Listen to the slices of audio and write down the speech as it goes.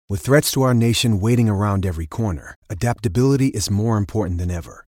With threats to our nation waiting around every corner, adaptability is more important than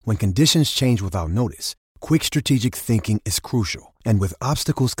ever. When conditions change without notice, quick strategic thinking is crucial. And with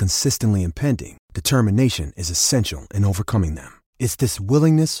obstacles consistently impending, determination is essential in overcoming them. It's this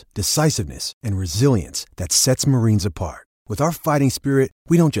willingness, decisiveness, and resilience that sets Marines apart. With our fighting spirit,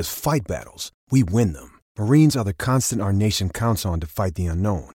 we don't just fight battles, we win them. Marines are the constant our nation counts on to fight the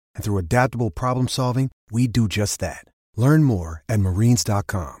unknown. And through adaptable problem solving, we do just that. Learn more at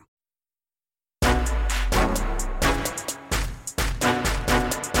marines.com.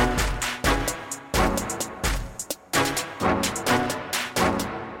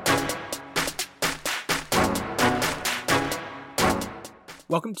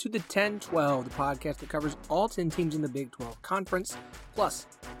 Welcome to the 10-12, the podcast that covers all 10 teams in the Big 12 Conference, plus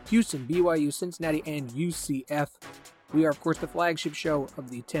Houston, BYU, Cincinnati, and UCF. We are, of course, the flagship show of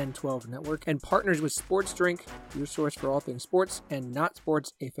the 10-12 network and partners with Sports Drink, your source for all things sports and not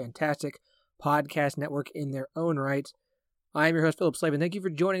sports, a fantastic podcast network in their own right. I am your host, Philip Slavin. Thank you for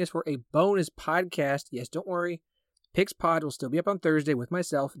joining us for a bonus podcast. Yes, don't worry. Picks Pod will still be up on Thursday with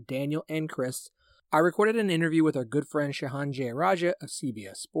myself, Daniel, and Chris. I recorded an interview with our good friend Shehan Jeyarajah of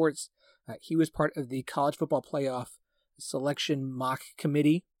CBS Sports. He was part of the College Football Playoff Selection Mock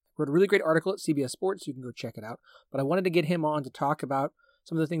Committee. Wrote a really great article at CBS Sports. You can go check it out. But I wanted to get him on to talk about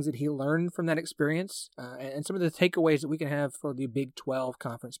some of the things that he learned from that experience and some of the takeaways that we can have for the Big 12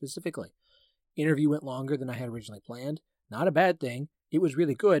 Conference specifically. Interview went longer than I had originally planned. Not a bad thing. It was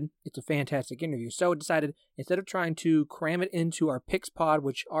really good. It's a fantastic interview. So I decided, instead of trying to cram it into our Picks Pod,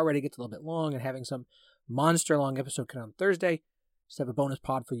 which already gets a little bit long, and having some monster-long episode come on Thursday, just have a bonus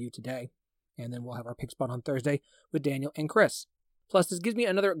pod for you today. And then we'll have our Picks Pod on Thursday with Daniel and Chris. Plus, this gives me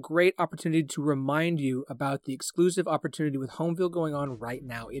another great opportunity to remind you about the exclusive opportunity with Homefield going on right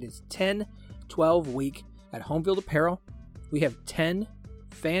now. It is 10-12 week at Homefield Apparel. We have 10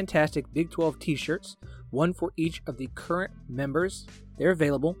 fantastic Big 12 t-shirts, one for each of the current members. They're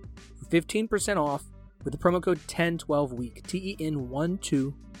available for 15% off with the promo code 1012week,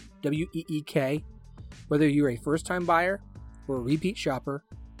 TEN12WEEK. Whether you're a first-time buyer or a repeat shopper,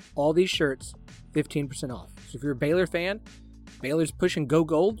 all these shirts, 15% off. So if you're a Baylor fan, Baylor's pushing Go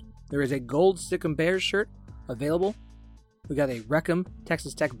Gold. There is a gold Stickum Bears shirt available. We got a Wreckham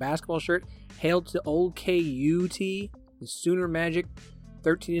Texas Tech basketball shirt. Hail to Old KUT, the Sooner Magic,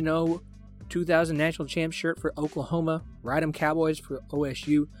 13-0 2000 National Champ shirt for Oklahoma. Ride 'em Cowboys for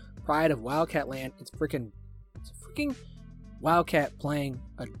OSU. Pride of Wildcat Land. It's a freaking Wildcat playing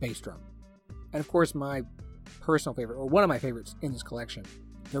a bass drum. And of course, my personal favorite, or one of my favorites in this collection,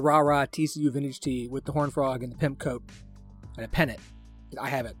 the Rah Rah TCU Vintage Tee with the Horned Frog and the Pimp Coat and a pennant. I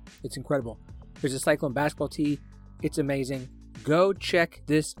have it. It's incredible. There's a Cyclone basketball tee. It's amazing. Go check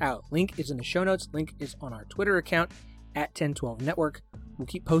this out. Link is in the show notes. Link is on our Twitter account at 1012 Network. We'll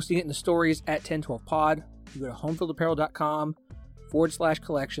keep posting it in the stories at 1012pod. You go to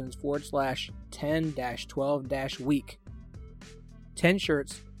homefieldapparel.com/collections/10-12-week. 10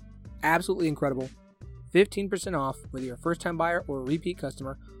 shirts. Absolutely incredible. 15% off whether you're a first-time buyer or a repeat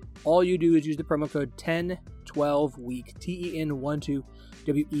customer. All you do is use the promo code 1012week,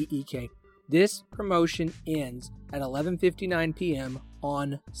 TEN12WEEK. This promotion ends at 11:59 p.m.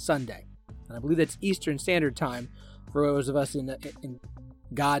 on Sunday. And I believe that's Eastern Standard Time for those of us in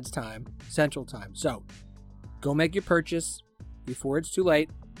God's time, Central Time. So, go make your purchase before it's too late.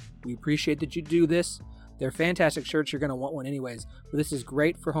 We appreciate that you do this. They're fantastic shirts. You're going to want one anyways. But this is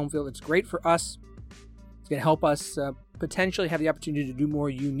great for Homefield. It's great for us. It's going to help us potentially have the opportunity to do more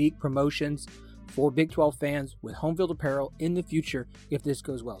unique promotions for Big 12 fans with Homefield Apparel in the future if this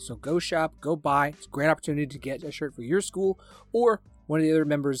goes well. So go shop, go buy. It's a great opportunity to get a shirt for your school or one of the other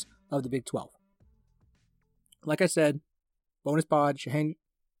members of the Big 12. Like I said, bonus pod, Shehan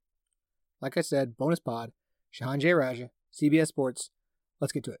Jeyarajah, CBS Sports.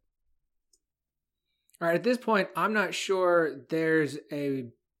 Let's get to it. All right, at this point, I'm not sure there's a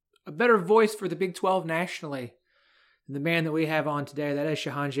better voice for the Big 12 nationally than the man that we have on today. That is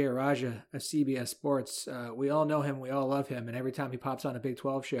Shehan Jeyarajah of CBS Sports. We all know him. We all love him. And every time he pops on a Big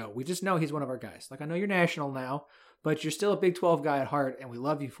 12 show, we just know he's one of our guys. Like, I know you're national now, but you're still a Big 12 guy at heart, and we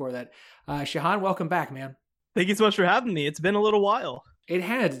love you for that. Shehan, welcome back, man. Thank you so much for having me. It's been a little while. It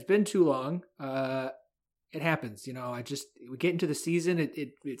has. It's been too long. It happens. You know, we get into the season.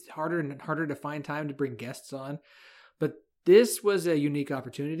 It's harder and harder to find time to bring guests on. But this was a unique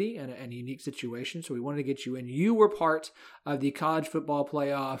opportunity and a unique situation. So we wanted to get you in. You were part of the College Football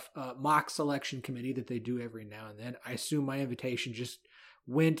Playoff Mock Selection Committee that they do every now and then. I assume my invitation just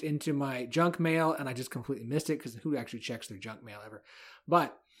went into my junk mail and I just completely missed it because who actually checks their junk mail ever?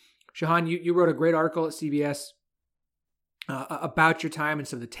 But Shehan, you wrote a great article at CBS about your time and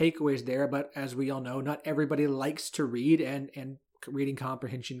some of the takeaways there. But as we all know, not everybody likes to read, and reading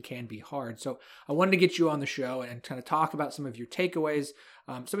comprehension can be hard. So I wanted to get you on the show and kind of talk about some of your takeaways,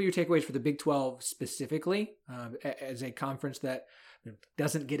 for the Big 12 specifically, as a conference that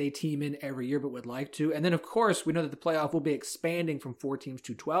doesn't get a team in every year but would like to. And then, of course, we know that the playoff will be expanding from 4 teams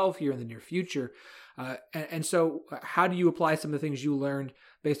to 12 here in the near future. And so how do you apply some of the things you learned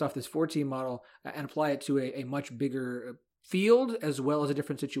based off this 4-team model and apply it to a much bigger field, as well as a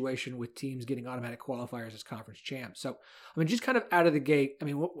different situation with teams getting automatic qualifiers as conference champs? So, just kind of out of the gate,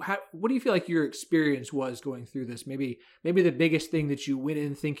 what do you feel like your experience was going through this? Maybe the biggest thing that you went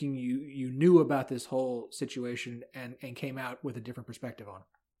in thinking you knew about this whole situation and came out with a different perspective on it.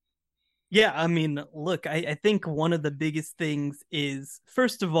 Yeah, look, I think one of the biggest things is,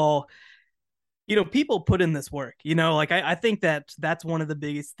 first of all, people put in this work, I think that's one of the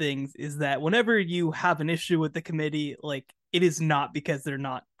biggest things, is that whenever you have an issue with the committee, it is not because they're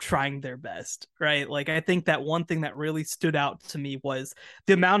not trying their best, right? I think that one thing that really stood out to me was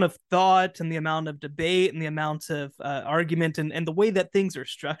the amount of thought and the amount of debate and the amount of argument and the way that things are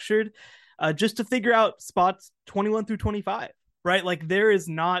structured, just to figure out spots 21 through 25. Right? There is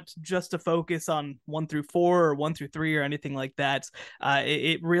not just a focus on 1 through 4 or 1 through 3 or anything like that.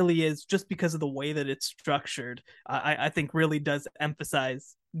 It really is, just because of the way that it's structured, I think really does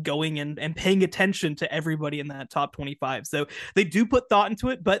emphasize going and paying attention to everybody in that top 25. So they do put thought into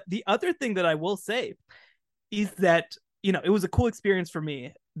it. But the other thing that I will say is that, it was a cool experience for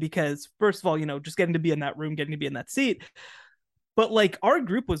me because, first of all, just getting to be in that room, getting to be in that seat. But our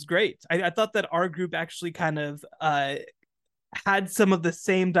group was great. I thought that our group actually kind of had some of the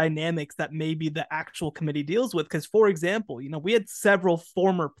same dynamics that maybe the actual committee deals with. Because, for example, we had several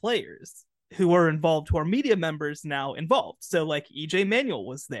former players who are involved, who are media members now involved. So EJ Manuel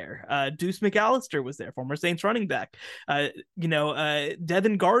was there. Deuce McAllister was there, former Saints running back.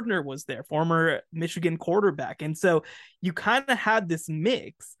 Devin Gardner was there, former Michigan quarterback. And so you kind of had this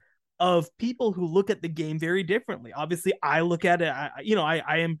mix of people who look at the game very differently. Obviously, I look at it,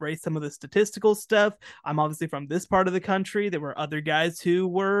 I embrace some of the statistical stuff. I'm obviously from this part of the country. There were other guys who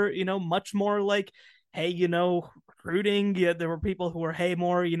were, much more hey, recruiting. Yeah, there were people who were, hey,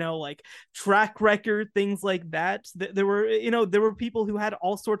 more, track record, things like that. There were people who had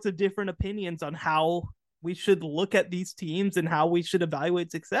all sorts of different opinions on how we should look at these teams and how we should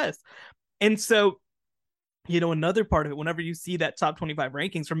evaluate success. And so, another part of it, whenever you see that top 25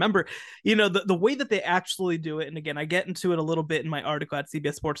 rankings, remember, the way that they actually do it. And again, I get into it a little bit in my article at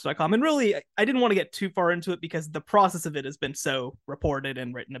cbssports.com. And really, I didn't want to get too far into it because the process of it has been so reported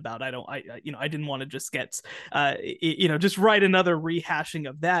and written about. I didn't want to just get, just write another rehashing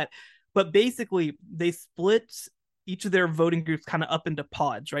of that. But basically, they split each of their voting groups kind of up into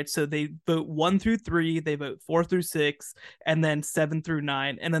pods, right? So they vote 1 through 3, they vote 4 through 6, and then 7 through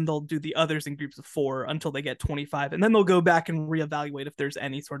 9, and then they'll do the others in groups of 4 until they get 25, and then they'll go back and reevaluate if there's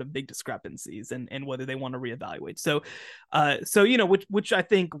any sort of big discrepancies and whether they want to reevaluate. So which I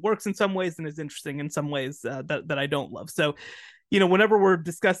think works in some ways and is interesting in some ways that I don't love. So, whenever we're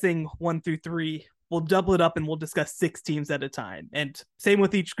discussing 1 through 3, we'll double it up and we'll discuss 6 teams at a time. And same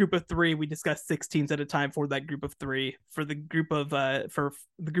with each group of 3, we discuss 6 teams at a time for that group of 3. For the group of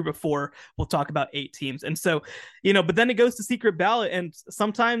 4, we'll talk about 8 teams. And so, but then it goes to secret ballot, and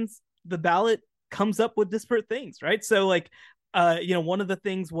sometimes the ballot comes up with disparate things, right? So one of the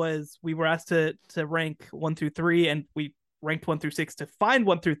things was we were asked to rank 1 through 3, and we ranked 1 through 6 to find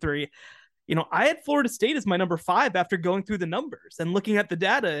 1 through 3. I had Florida State as my number 5 after going through the numbers and looking at the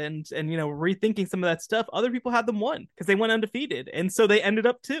data and rethinking some of that stuff. Other people had them 1 because they went undefeated. And so they ended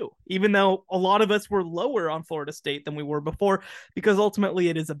up 2, even though a lot of us were lower on Florida State than we were before, because ultimately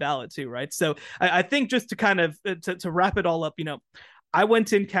it is a ballot too, right? So I think just to kind of to wrap it all up, I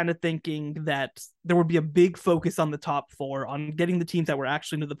went in kind of thinking that there would be a big focus on the top 4, on getting the teams that were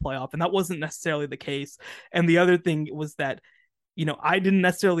actually into the playoff. And that wasn't necessarily the case. And the other thing was that I didn't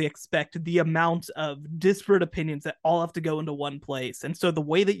necessarily expect the amount of disparate opinions that all have to go into one place. And so the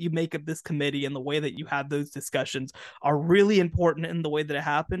way that you make up this committee and the way that you have those discussions are really important in the way that it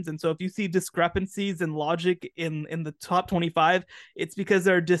happens. And so if you see discrepancies in logic in the top 25, it's because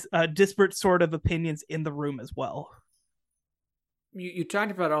there are disparate sort of opinions in the room as well. You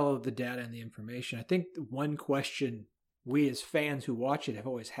talked about all of the data and the information. I think the one question we as fans who watch it have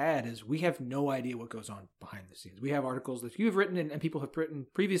always had is we have no idea what goes on behind the scenes. We have articles that you've written and people have written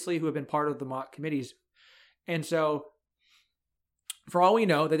previously who have been part of the mock committees. And so for all we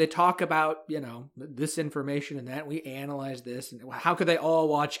know, that they talk about, this information and that, we analyze this, and how could they all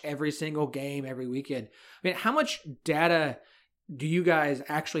watch every single game every weekend? How much data do you guys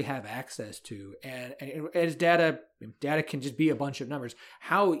actually have access to? And as data can just be a bunch of numbers.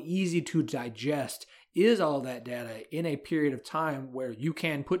 How easy to digest is all that data in a period of time where you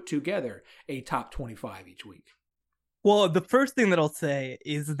can put together a top 25 each week? Well, the first thing that I'll say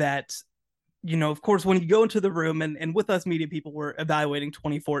is that, of course, when you go into the room and with us media people, we're evaluating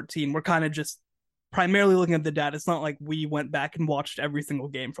 2014, we're kind of just primarily looking at the data. It's not like we went back and watched every single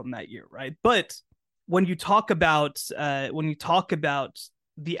game from that year, right? But when you talk about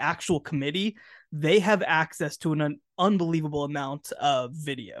the actual committee, they have access to an unbelievable amount of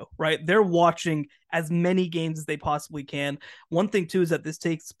video, right? They're watching as many games as they possibly can. One thing too is that this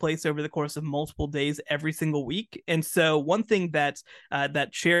takes place over the course of multiple days every single week. And so one thing that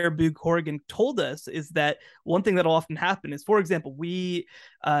Chair Boo Corrigan told us is that one thing that'll often happen is, for example, we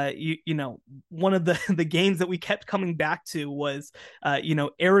one of the games that we kept coming back to was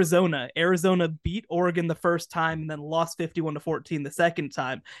Arizona beat Oregon the first time and then lost 51-14 the second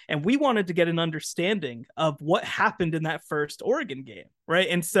time, and we wanted to get an understanding of what happened in that first Oregon game, right?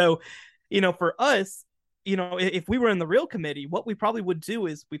 And so for us, if we were in the real committee, what we probably would do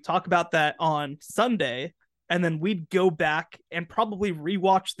is we talk about that on Sunday, and then we'd go back and probably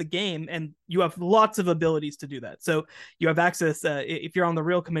rewatch the game. And you have lots of abilities to do that. So you have access, if you're on the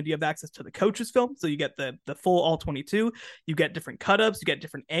real committee, you have access to the coaches film. So you get the full all 22, you get different cut-ups, you get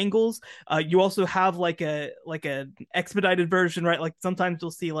different angles. You also have like an expedited version, right? Like sometimes you'll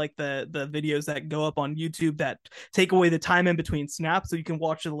see like the videos that go up on YouTube that take away the time in between snaps, so you can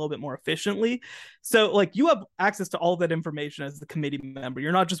watch it a little bit more efficiently. So like you have access to all that information as the committee member.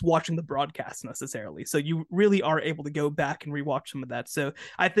 You're not just watching the broadcast necessarily. So you really are able to go back and rewatch some of that. So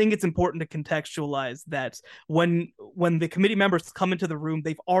I think it's important to contextualize that when the committee members come into the room,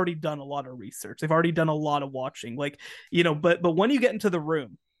 they've already done a lot of research. They've already done a lot of watching, but when you get into the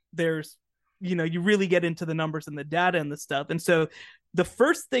room, there's, you really get into the numbers and the data and the stuff. And so the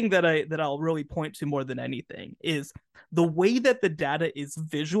first thing that I'll really point to more than anything is the way that the data is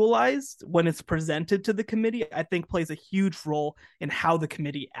visualized when it's presented to the committee, I think plays a huge role in how the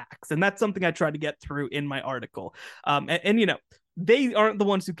committee acts. And that's something I try to get through in my article. They aren't the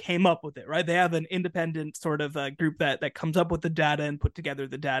ones who came up with it, right? They have an independent sort of group that comes up with the data and put together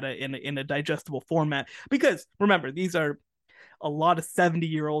the data in a digestible format. Because remember, these are a lot of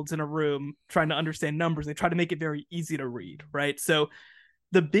 70-year-olds in a room trying to understand numbers. They try to make it very easy to read, right? So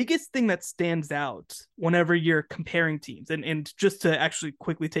the biggest thing that stands out whenever you're comparing teams, and just to actually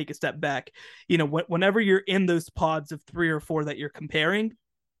quickly take a step back, whenever you're in those pods of 3 or 4 that you're comparing,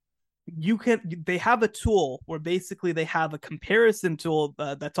 they have a tool where basically they have a comparison tool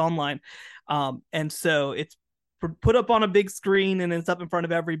that's online. And so it's put up on a big screen and it's up in front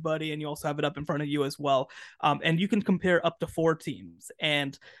of everybody, and you also have it up in front of you as well. And you can compare up to 4 teams.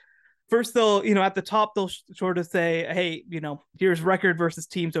 And first they'll, at the top, they'll sort of say, hey, here's record versus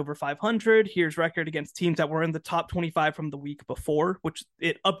teams over 500. Here's record against teams that were in the top 25 from the week before, which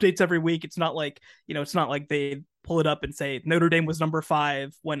it updates every week. It's not like, they pull it up and say Notre Dame was number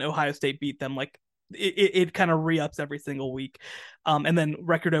 5 when Ohio State beat them. Like it kind of re-ups every single week. And then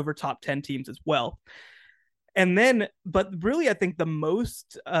record over top 10 teams as well. And then, but really, I think the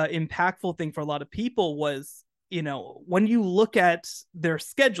most impactful thing for a lot of people was, when you look at their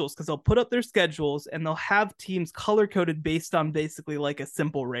schedules, because they'll put up their schedules and they'll have teams color coded based on basically like a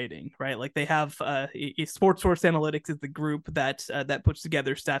simple rating, right? Like they have Sports Source Analytics is the group that puts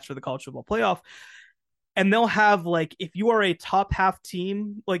together stats for the college football playoff. And they'll have, like, if you are a top half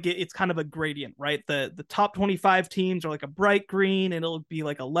team, like it's kind of a gradient, right? The top 25 teams are like a bright green, and it'll be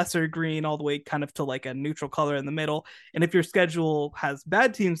like a lesser green all the way kind of to like a neutral color in the middle. And if your schedule has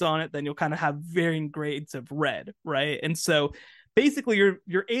bad teams on it, then you'll kind of have varying grades of red, right? And so basically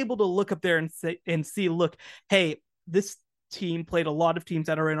you're able to look up there and see, look, hey, this team played a lot of teams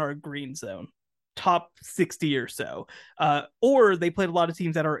that are in our green zone, top 60 or so, or they played a lot of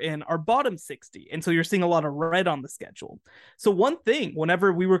teams that are in our bottom 60, and so you're seeing a lot of red on the schedule. So one thing,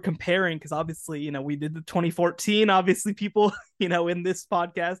 whenever we were comparing, because obviously we did the 2014, obviously people in this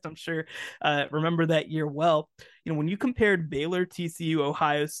podcast, I'm sure remember that year well. When you compared Baylor, TCU,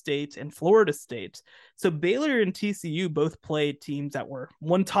 Ohio State, and Florida State, so Baylor and TCU both played teams that were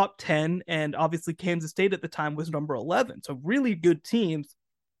one top 10, and obviously Kansas State at the time was number 11, so really good teams.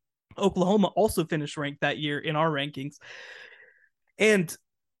 Oklahoma also finished ranked that year in our rankings. And,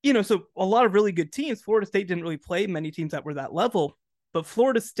 so a lot of really good teams. Florida State didn't really play many teams that were that level, but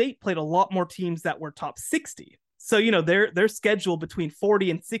Florida State played a lot more teams that were top 60. So, their schedule between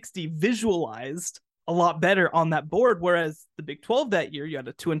 40 and 60 visualized a lot better on that board. Whereas the Big 12 that year, you had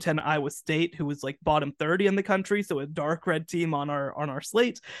a 2-10 Iowa State, who was like bottom 30 in the country. So a dark red team on our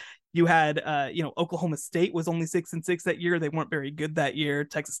slate. You had, Oklahoma State was only 6-6 that year. They weren't very good that year.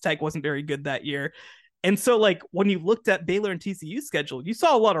 Texas Tech wasn't very good that year. And so, like, when you looked at Baylor and TCU's schedule, you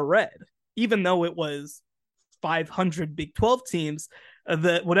saw a lot of red, even though it was 500 Big 12 teams.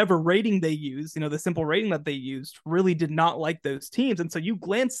 Whatever rating they used, the simple rating that they used, really did not like those teams. And so you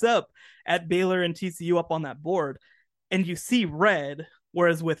glance up at Baylor and TCU up on that board, and you see red.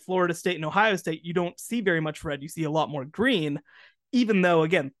 Whereas with Florida State and Ohio State, you don't see very much red. You see a lot more green, even though,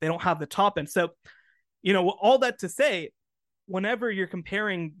 again, they don't have the top end. So, all that to say, whenever you're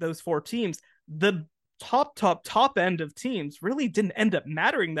comparing those four teams, the top end of teams really didn't end up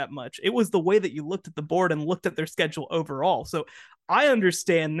mattering that much. It was the way that you looked at the board and looked at their schedule overall. So I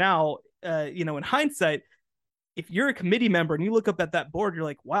understand now, in hindsight, if you're a committee member and you look up at that board, you're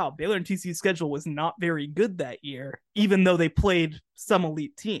like, wow, Baylor and TCU's schedule was not very good that year, even though they played some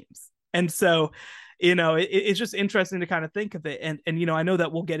elite teams. And so, it's just interesting to kind of think of it. And I know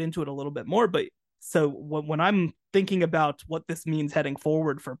that we'll get into it a little bit more, but so when I'm thinking about what this means heading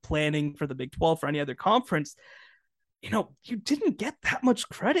forward for planning for the Big 12, for any other conference, you didn't get that much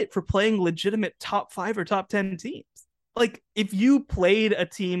credit for playing legitimate top 5 or top 10 teams. Like, if you played a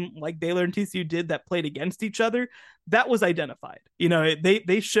team like Baylor and TCU did that played against each other, that was identified.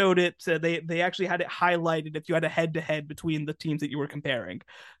 They showed it. They actually had it highlighted if you had a head-to-head between the teams that you were comparing.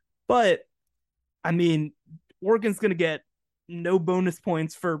 But, I mean, Oregon's going to get no bonus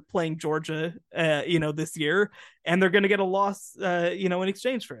points for playing Georgia, this year, and they're going to get a loss, in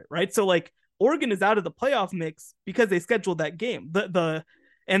exchange for it, right? So, like, Oregon is out of the playoff mix because they scheduled that game.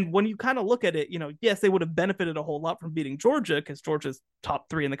 And when you kind of look at it, yes, they would have benefited a whole lot from beating Georgia because Georgia's top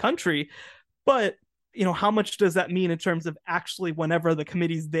 3 in the country. But, how much does that mean in terms of actually whenever the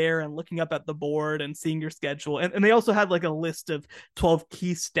committee's there and looking up at the board and seeing your schedule? And they also had like a list of 12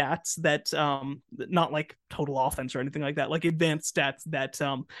 key stats that, not like total offense or anything like that, like advanced stats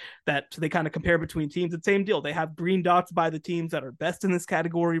that they kind of compare between teams. The same deal. They have green dots by the teams that are best in this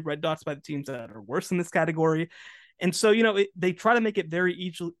category, red dots by the teams that are worse in this category. And so, they try to make it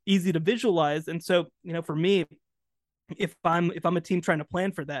very easy to visualize. And so, for me, if I'm a team trying to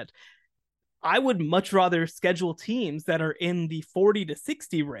plan for that, I would much rather schedule teams that are in the 40 to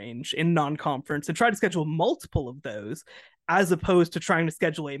 60 range in non-conference and try to schedule multiple of those, as opposed to trying to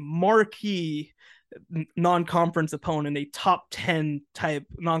schedule a marquee non-conference opponent, a top 10 type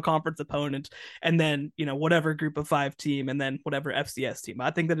non-conference opponent, and then, whatever group of 5 team, and then whatever FCS team.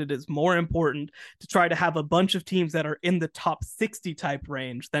 I think that it is more important to try to have a bunch of teams that are in the top 60 type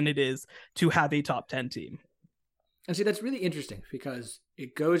range than it is to have a top 10 team. And see, that's really interesting because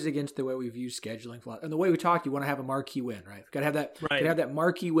it goes against the way we view scheduling. And the way we talk, you want to have a marquee win, right? You've got to have that, right. Have that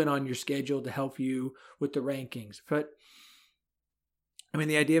marquee win on your schedule to help you with the rankings. But I mean,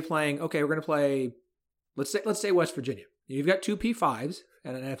 the idea of playing, okay, we're going to play, let's say West Virginia. You've got 2 P5s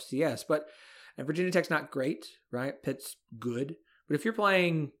and an FCS, and Virginia Tech's not great, right? Pitt's good. But if you're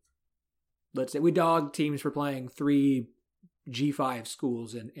playing, let's say we dog teams for playing 3 G5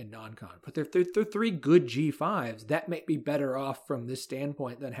 schools in non-con, but they're 3 good G5s. That may be better off from this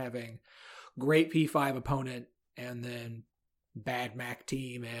standpoint than having great P5 opponent and then bad MAC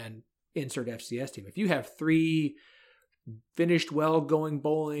team and insert FCS team. If you have 3 finished well going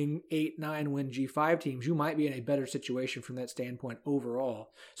bowling 8-9 win G5 teams, you might be in a better situation from that standpoint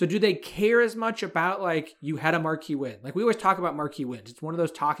overall. So do they care as much about, like, you had a marquee win? Like, we always talk about marquee wins. It's one of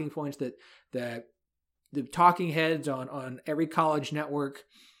those talking points that the talking heads on every college network,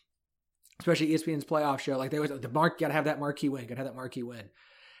 especially ESPN's playoff show, like, they always, gotta have that marquee win,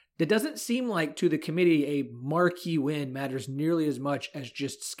 It doesn't seem like to the committee a marquee win matters nearly as much as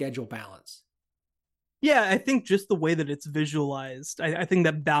just schedule balance. Yeah, I think just the way that it's visualized, I think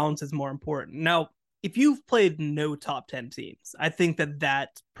that balance is more important. Now, if you've played no top 10 teams, I think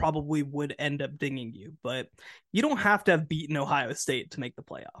that probably would end up dinging you, but you don't have to have beaten Ohio State to make the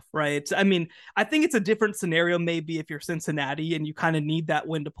playoff, right? I mean, I think it's a different scenario maybe if you're Cincinnati and you kind of need that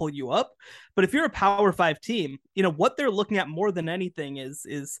win to pull you up. But if you're a Power 5 team, what they're looking at more than anything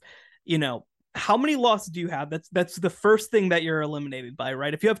is how many losses do you have? That's the first thing that you're eliminated by,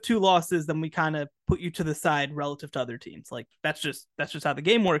 right? If you have 2 losses, then we kind of put you to the side relative to other teams. Like, that's just how the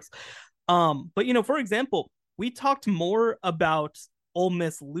game works. But, for example, we talked more about Ole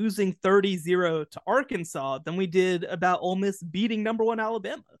Miss losing 30-0 to Arkansas than we did about Ole Miss beating number 1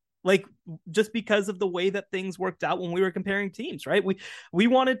 Alabama. Like, just because of the way that things worked out when we were comparing teams, right? We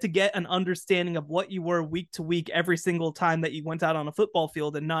wanted to get an understanding of what you were week to week every single time that you went out on a football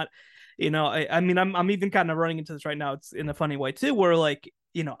field, and not, I mean, I'm even kind of running into this right now. It's in a funny way too, where, like,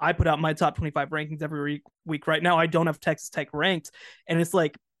 I put out my top 25 rankings every week. Right now, I don't have Texas Tech ranked, and it's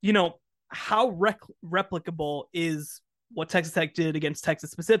like, how replicable is what Texas Tech did against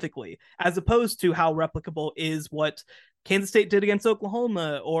Texas specifically, as opposed to how replicable is what Kansas State did against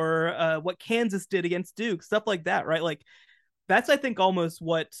Oklahoma, or what Kansas did against Duke, stuff like that, right? Like that's, I think, almost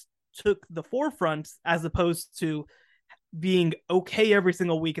what took the forefront, as opposed to being okay every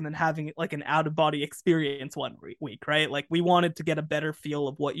single week and then having like an out of body experience one week, right? Like we wanted to get a better feel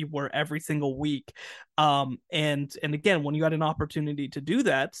of what you were every single week. And again, when you had an opportunity to do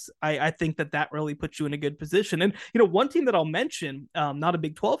that, I think that really puts you in a good position. And, one team that I'll mention, not a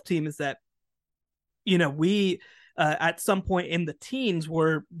Big 12 team, is that, we at some point in the teens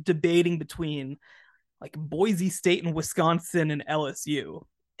were debating between like Boise State and Wisconsin and LSU.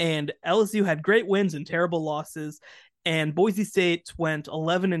 And LSU had great wins and terrible losses. And Boise State went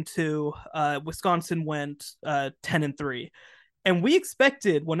 11-2. Wisconsin went 10-3. And we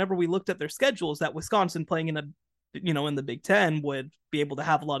expected, whenever we looked at their schedules, that Wisconsin playing in in the Big Ten would be able to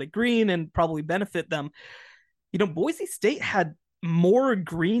have a lot of green and probably benefit them. Boise State had more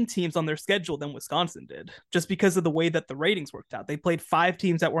green teams on their schedule than Wisconsin did, just because of the way that the ratings worked out. They played 5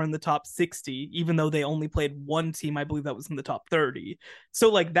 teams that were in the top 60, even though they only played 1 team, I believe, that was in the top 30.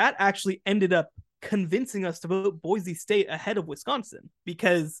 So like that actually ended up convincing us to vote Boise State ahead of Wisconsin,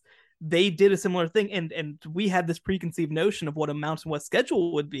 because they did a similar thing, and we had this preconceived notion of what a Mountain West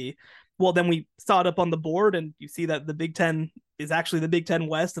schedule would be. Well, then we saw it up on the board, and you see that the Big Ten is actually the Big Ten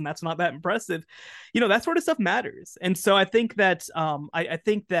West, and that's not that impressive. That sort of stuff matters. And so I think that I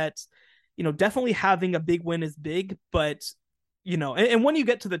think that definitely having a big win is big, but and when you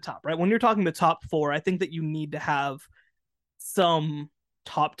get to the top, right, when you're talking the top 4, I think that you need to have some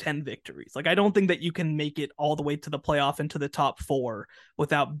top 10 victories. Like I don't think that you can make it all the way to the playoff and to the top 4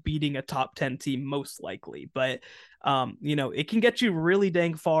 without beating a top 10 team, most likely. But it can get you really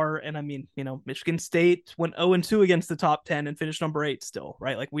dang far. And I mean, Michigan State went 0-2 against the top 10 and finished number 8 still,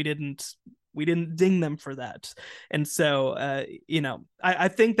 right? Like we didn't ding them for that. And so I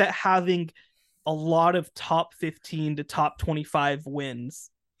think that having a lot of top 15 to top 25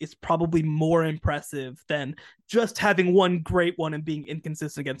 wins is probably more impressive than just having one great one and being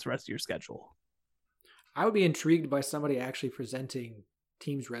inconsistent against the rest of your schedule. I would be intrigued by somebody actually presenting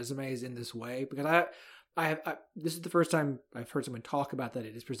teams' resumes in this way, because I this is the first time I've heard someone talk about that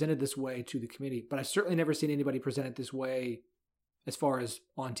it is presented this way to the committee, but I've certainly never seen anybody present it this way as far as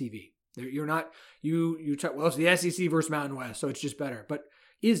on TV. You're not, you talk, well, it's the SEC versus Mountain West, so it's just better. But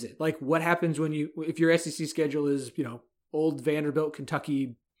is it? Like, what happens if your SEC schedule is, old Vanderbilt,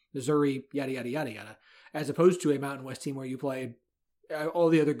 Kentucky, Missouri, yada, yada, yada, yada, as opposed to a Mountain West team where you play all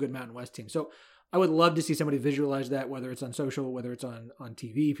the other good Mountain West teams. So I would love to see somebody visualize that, whether it's on social, whether it's on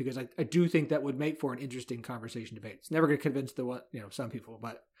TV, because I do think that would make for an interesting conversation debate. It's never going to convince some people,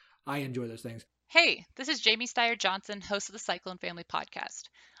 but I enjoy those things. Hey, this is Jamie Steyer Johnson, host of the Cyclone Family Podcast.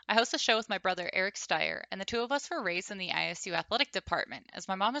 I host a show with my brother Eric Steyer, and the two of us were raised in the ISU athletic department, as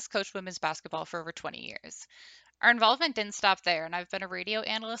my mom has coached women's basketball for over 20 years. Our involvement didn't stop there, and I've been a radio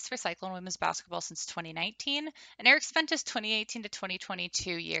analyst for Cyclone women's basketball since 2019, and Eric spent his 2018 to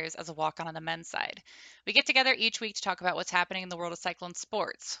 2022 years as a walk-on the men's side. We get together each week to talk about what's happening in the world of Cyclone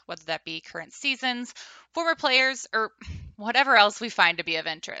sports, whether that be current seasons, former players, or whatever else we find to be of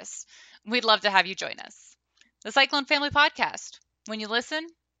interest. We'd love to have you join us. The Cyclone Family Podcast. When you listen,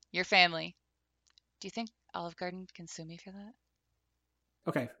 you're family. Do you think Olive Garden can sue me for that?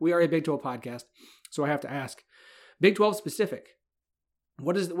 Okay, we are a Big 12 podcast, so I have to ask, Big 12 specific,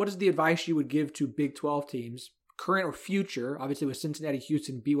 what is the advice you would give to Big 12 teams, current or future, obviously with Cincinnati,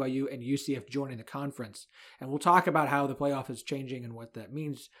 Houston, BYU, and UCF joining the conference? And we'll talk about how the playoff is changing and what that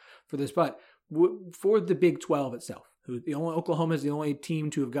means for this. But for the Big 12 itself, Oklahoma is the only team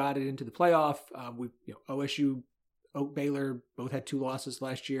to have got it into the playoff. OSU, Baylor both had 2 losses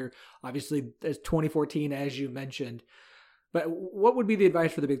last year. Obviously, there's 2014, as you mentioned. But what would be the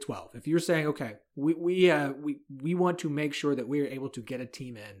advice for the Big 12? If you're saying, okay, we want to make sure that we're able to get a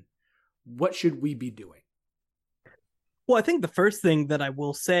team in, what should we be doing? Well, I think the first thing that I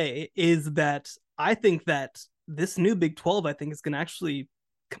will say is that I think that this new Big 12, I think, is going to actually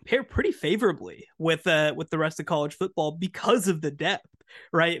compare pretty favorably with the rest of college football because of the depth,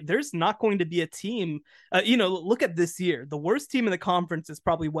 right? There's not going to be a team, look at this year. The worst team in the conference is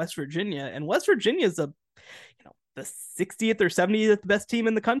probably West Virginia, and West Virginia is the 60th or 70th best team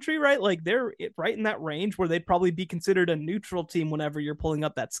in the country, right? Like they're right in that range where they'd probably be considered a neutral team whenever you're pulling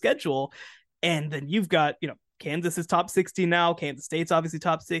up that schedule. And then you've got, Kansas is top 60 now. Kansas State's obviously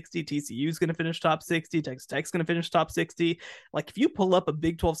top 60. TCU's going to finish top 60. Texas Tech's going to finish top 60. Like if you pull up a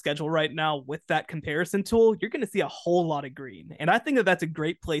Big 12 schedule right now with that comparison tool, you're going to see a whole lot of green. And I think that that's a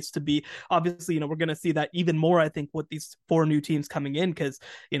great place to be. Obviously, we're going to see that even more, I think, with these 4 new teams coming in because,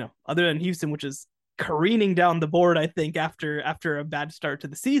 other than Houston, which is careening down the board, I think, after a bad start to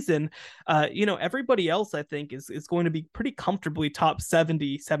the season. Everybody else, I think, is going to be pretty comfortably top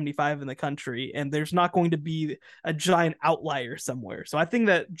 70, 75 in the country, and there's not going to be a giant outlier somewhere. So I think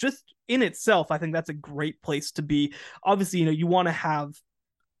that just in itself, I think that's a great place to be. Obviously, you want to have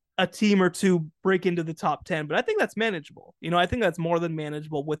a team or two break into the top 10, but I think that's manageable. I think that's more than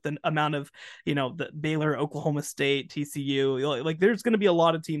manageable with the amount of, the Baylor, Oklahoma State, TCU. Like there's going to be a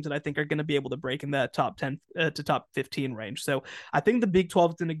lot of teams that I think are going to be able to break in that top 10 to top 15 range. So I think the Big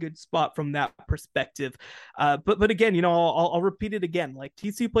 12 is in a good spot from that perspective. But again, I'll repeat it again. Like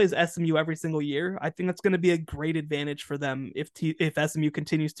TCU plays SMU every single year. I think that's going to be a great advantage for them if SMU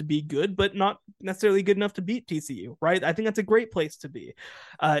continues to be good, but not necessarily good enough to beat TCU, right? I think that's a great place to be.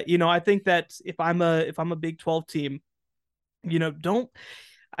 I think that if I'm a Big 12 team,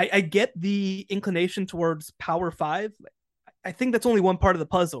 I get the inclination towards Power 5. I think that's only one part of the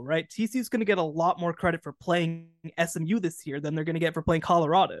puzzle, right? TCU is going to get a lot more credit for playing SMU this year than they're going to get for playing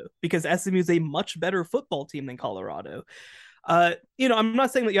Colorado, because SMU is a much better football team than Colorado. I'm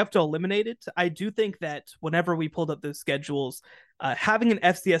not saying that you have to eliminate it. I do think that whenever we pulled up those schedules, having an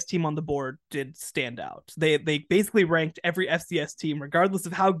FCS team on the board did stand out. They basically ranked every FCS team, regardless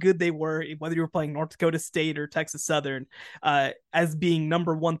of how good they were, whether you were playing North Dakota State or Texas Southern, as being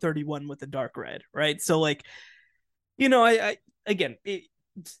number 131 with the dark red, right? So like,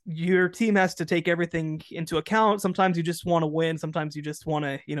 your team has to take everything into account. Sometimes you just want to win. Sometimes you just want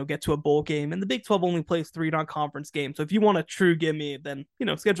to, get to a bowl game. And the Big 12 only plays 3 non-conference games. So if you want a true gimme, then,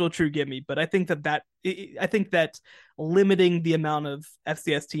 schedule a true gimme. But I think that limiting the amount of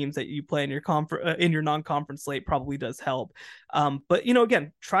FCS teams that you play in your non-conference slate probably does help. But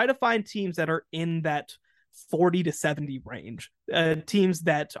again, try to find teams that are in that 40 to 70 range, teams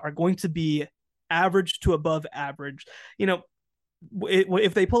that are going to be average to above average.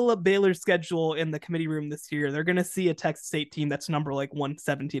 If they pull up Baylor's schedule in the committee room this year, they're going to see a Texas State team that's number like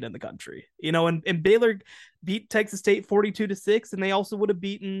 117 in the country, and Baylor beat Texas State 42-6, and they also would have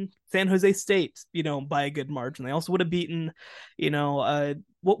beaten San Jose State, by a good margin. They also would have beaten,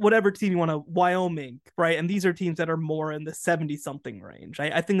 whatever team you want to, Wyoming, right? And these are teams that are more in the 70 something range.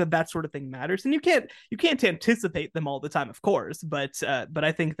 I think that sort of thing matters, and you can't anticipate them all the time, of course, but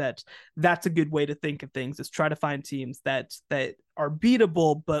I think that that's a good way to think of things, is try to find teams that are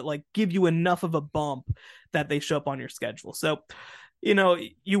beatable, but like give you enough of a bump that they show up on your schedule. So,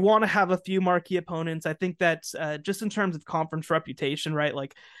 you want to have a few marquee opponents. I think that just in terms of conference reputation, right?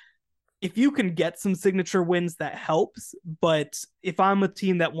 Like if you can get some signature wins, that helps. But if I'm a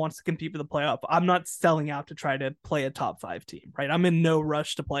team that wants to compete for the playoff, I'm not selling out to try to play a top 5 team, right? I'm in no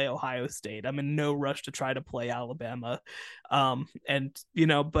rush to play Ohio State. I'm in no rush to try to play Alabama. But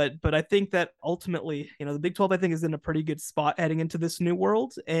I think that ultimately, the Big 12, I think, is in a pretty good spot heading into this new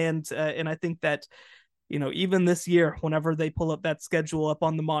world. And I think that, even this year, whenever they pull up that schedule up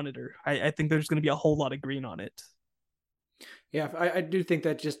on the monitor, I think there's going to be a whole lot of green on it. Yeah, I do think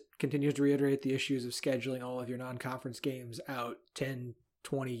that just continues to reiterate the issues of scheduling all of your non-conference games out 10,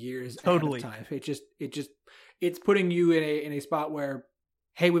 20 years totally ahead of time. It's putting you in a spot where,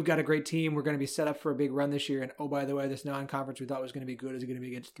 hey, we've got a great team. We're going to be set up for a big run this year. And oh, by the way, this non-conference we thought was going to be good is going to be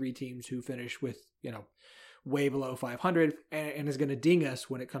against 3 teams who finish with, way below 500 and is going to ding us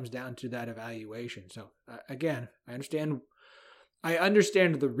when it comes down to that evaluation. So again, I understand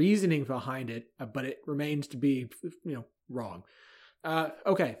the reasoning behind it, but it remains to be, wrong.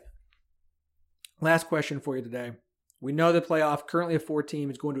 Okay. Last question for you today. We know the playoff currently of 4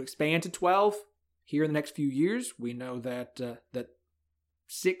 teams is going to expand to 12 here in the next few years. We know that the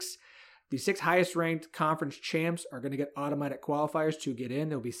 6 highest ranked conference champs are going to get automatic qualifiers to get in.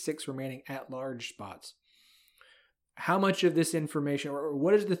 There'll be 6 remaining at-large spots. How much of this information, or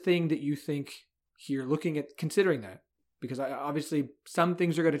what is the thing that you think here, considering that? Because obviously some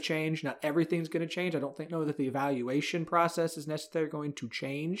things are going to change. Not everything's going to change. I don't know that the evaluation process is necessarily going to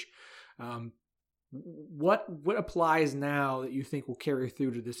change. What applies now that you think will carry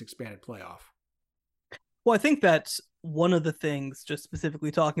through to this expanded playoff? Well, I think that one of the things, just specifically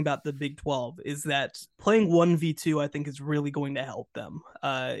talking about the Big 12, is that playing 1v2, I think, is really going to help them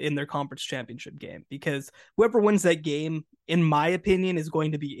in their conference championship game, because whoever wins that game, in my opinion, is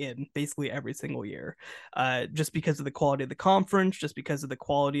going to be in basically every single year, just because of the quality of the conference, just because of the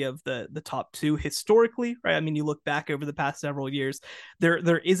quality of the top 2 historically, right? I mean, you look back over the past several years,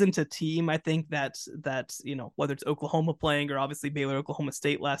 there isn't a team, I think, that whether it's Oklahoma playing or obviously Baylor, Oklahoma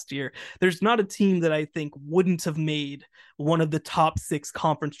State last year, there's not a team that I think wouldn't have made one of the top 6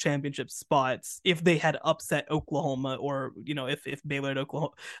 conference championship spots if they had upset Oklahoma, or if Baylor had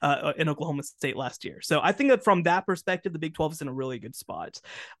in Oklahoma State last year. So I think that from that perspective, the Big 12 is in a really good spot.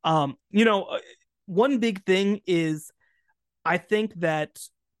 one big thing is I think that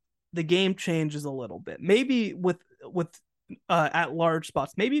the game changes a little bit. Maybe with at large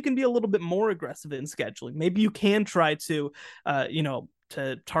spots, maybe you can be a little bit more aggressive in scheduling. Maybe you can try to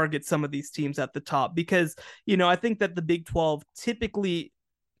to target some of these teams at the top, because I think that the Big 12 typically,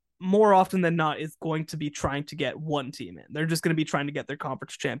 more often than not, is going to be trying to get one team in. They're just going to be trying to get their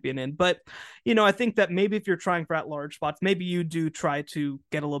conference champion in. But, I think that maybe if you're trying for at-large spots, maybe you do try to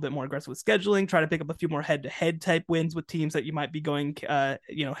get a little bit more aggressive with scheduling, try to pick up a few more head-to-head type wins with teams that you might be going,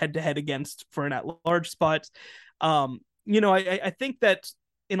 head-to-head against for an at-large spot. I think that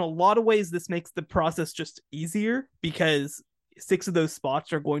in a lot of ways, this makes the process just easier, because 6 of those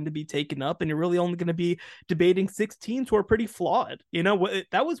spots are going to be taken up, and you're really only going to be debating 6 teams who are pretty flawed.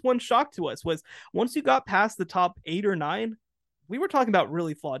 That was one shock to us, was once you got past the top 8 or 9, we were talking about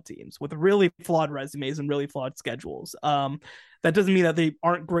really flawed teams with really flawed resumes and really flawed schedules. That doesn't mean that they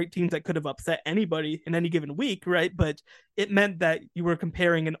aren't great teams that could have upset anybody in any given week, right? But it meant that you were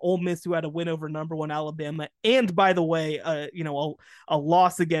comparing an Ole Miss who had a win over number 1 Alabama, and by the way, a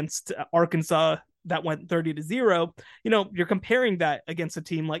loss against Arkansas that went 30-0. You're comparing that against a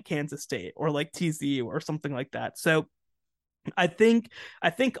team like Kansas State or like TCU or something like that. So I think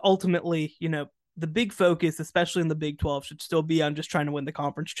ultimately, the big focus, especially in the Big 12, should still be on just trying to win the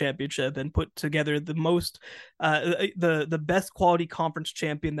conference championship and put together the most, the best quality conference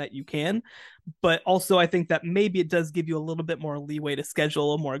champion that you can. But also, I think that maybe it does give you a little bit more leeway to schedule a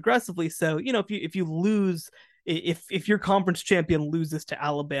little more aggressively. So, if you lose, if your conference champion loses to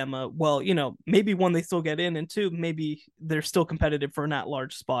Alabama, well, maybe 1, they still get in, and 2, maybe they're still competitive for an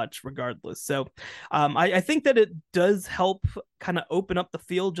at-large spot regardless. So I think that it does help kind of open up the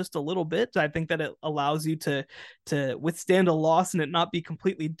field just a little bit. I think that it allows you to withstand a loss and it not be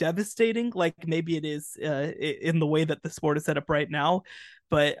completely devastating like maybe it is in the way that the sport is set up right now.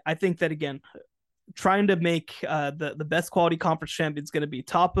 But I think that, again, trying to make the best quality conference champion is going to be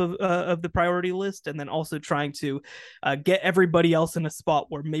top of the priority list, and then also trying to get everybody else in a spot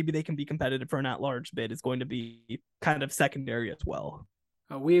where maybe they can be competitive for an at-large bid is going to be kind of secondary as well.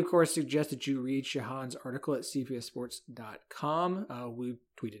 We, of course, suggest that you read Shehan's article at cpsports.com. We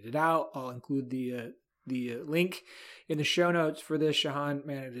tweeted it out. I'll include the link in the show notes for this. Shehan,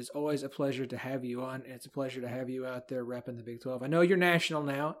 man, it is always a pleasure to have you on. It's a pleasure to have you out there repping the Big 12. I know you're national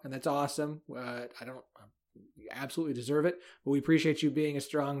now, and that's awesome. You absolutely deserve it, but we appreciate you being a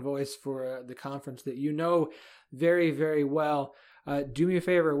strong voice for the conference that you know very, very well. Do me a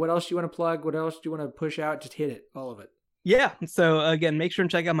favor. What else do you want to plug? What else do you want to push out? Just hit it, all of it. Yeah. So again, make sure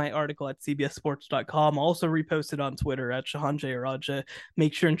and check out my article at cbssports.com. I'll also repost it on Twitter at Shehan Jeyarajah.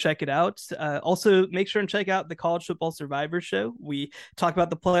 Make sure and check it out. Also, make sure and check out the College Football Survivor Show. We talk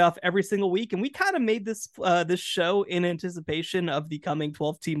about the playoff every single week, and we kind of made this show in anticipation of the coming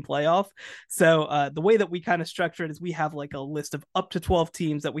 12-team playoff. So the way that we kind of structure it is we have like a list of up to 12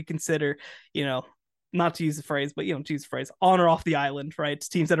 teams that we consider, not to use the phrase, but, to use the phrase, on or off the island, right? It's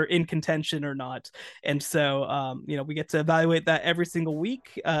teams that are in contention or not. And so, we get to evaluate that every single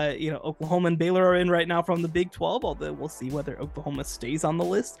week. Oklahoma and Baylor are in right now from the Big 12, although we'll see whether Oklahoma stays on the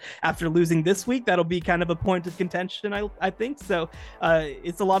list after losing this week. That'll be kind of a point of contention, I think. So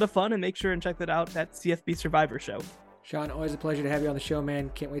it's a lot of fun, and make sure and check that out at CFP Survivor Show. Shehan, always a pleasure to have you on the show,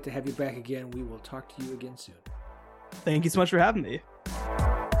 man. Can't wait to have you back again. We will talk to you again soon. Thank you so much for having me.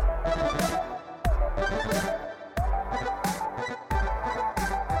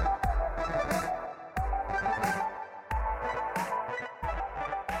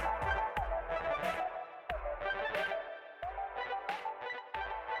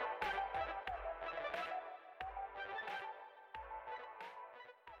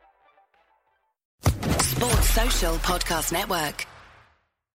 Sports Social Podcast Network.